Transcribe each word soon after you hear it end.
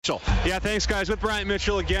Yeah, thanks, guys. With Bryant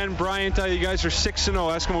Mitchell again. Bryant, you guys are 6-0.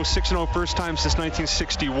 Eskimo 6-0, first time since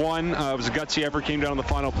 1961. It was a gutsy effort, came down on the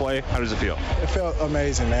final play. How does it feel? It felt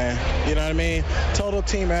amazing, man. You know what I mean? Total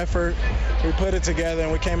team effort. We put it together,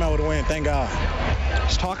 and we came out with a win. Thank God.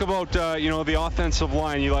 Let's talk about the offensive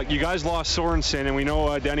line. You guys lost Sorensen, and we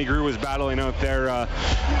know Danny Grew was battling out there.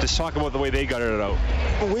 Just talk about the way they gutted it out.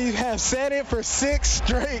 We have said it for 6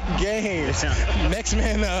 straight games. Yeah. Next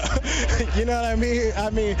man up. You know what I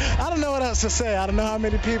mean? I don't know what else to say. I don't know how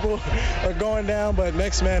many people are going down, but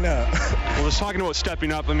next man up. Well, just talking about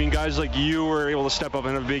stepping up, guys like you were able to step up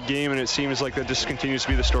in a big game, and it seems like that just continues to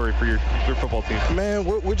be the story for your football team. Man,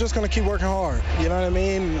 we're just going to keep working hard. You know what I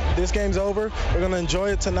mean? This game's over. We're going to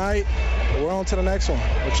enjoy it tonight. We're on to the next one.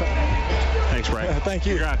 Thanks, Bryant. Thank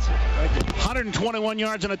you. Congrats. Thank you. 121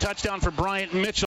 yards and a touchdown for Bryant Mitchell.